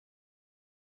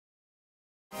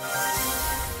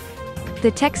The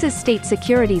Texas State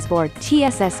Securities Board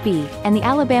 (TSSB) and the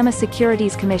Alabama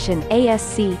Securities Commission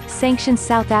 (ASC) sanctioned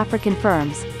South African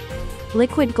firms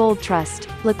Liquid Gold Trust,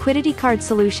 Liquidity Card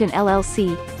Solution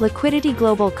LLC, Liquidity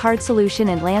Global Card Solution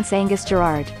and Lance Angus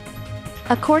Jerrard.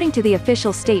 According to the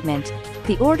official statement,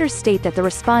 the orders state that the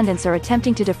respondents are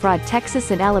attempting to defraud Texas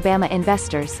and Alabama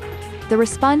investors. The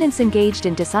respondents engaged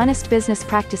in dishonest business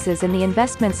practices and the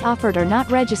investments offered are not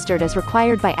registered as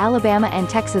required by Alabama and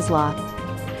Texas law.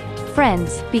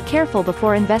 Friends, be careful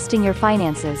before investing your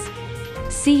finances.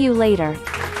 See you later.